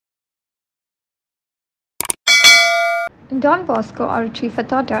Don Bosco Oratory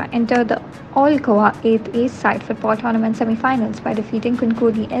Fatorda entered the All Goa 8th A side football tournament semi-finals by defeating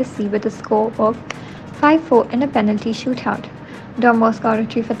Cuncolim SC with a score of 5-4 in a penalty shootout. Don Bosco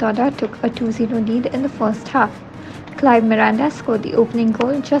Oratory Fatorda took a 2-0 lead in the first half. Clive Miranda scored the opening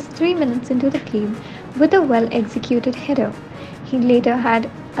goal just 3 minutes into the game with a well-executed header. He later had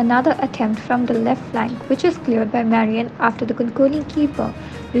another attempt from the left flank, which was cleared by Marion after the Cuncolim keeper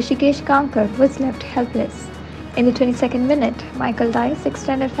Rishikesh Kankar was left helpless. In the 22nd minute, Michael Dice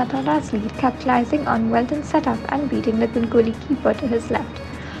extended Fatorda's lead, capitalizing on Welton's setup and beating the Cuncolim keeper to his left.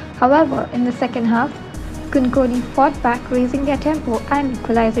 However, in the second half, Cuncolim fought back, raising their tempo and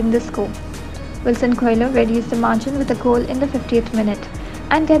equalizing the score. Wilson Coelho reduced the margin with a goal in the 50th minute,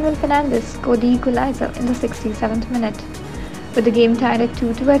 and Denwell Fernandez scored the equalizer in the 67th minute. With the game tied at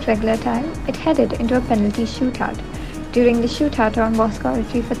 2-2 at regular time, it headed into a penalty shootout. During the shootout, Don Bosco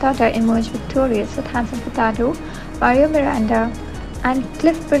Oratory Fatorda emerged victorious with Hanson Furtado, Mario Miranda, and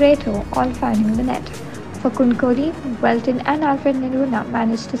Cliff Barreto all finding the net. For Cuncolim, Welton and Alfred Neruna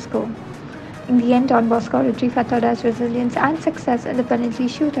managed to score. In the end, Don Bosco Oratory Fatorda's resilience and success in the penalty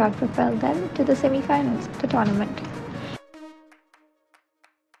shootout propelled them to the semi-finals of the tournament.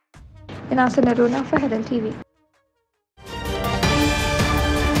 Inasa Neruna for Herald TV.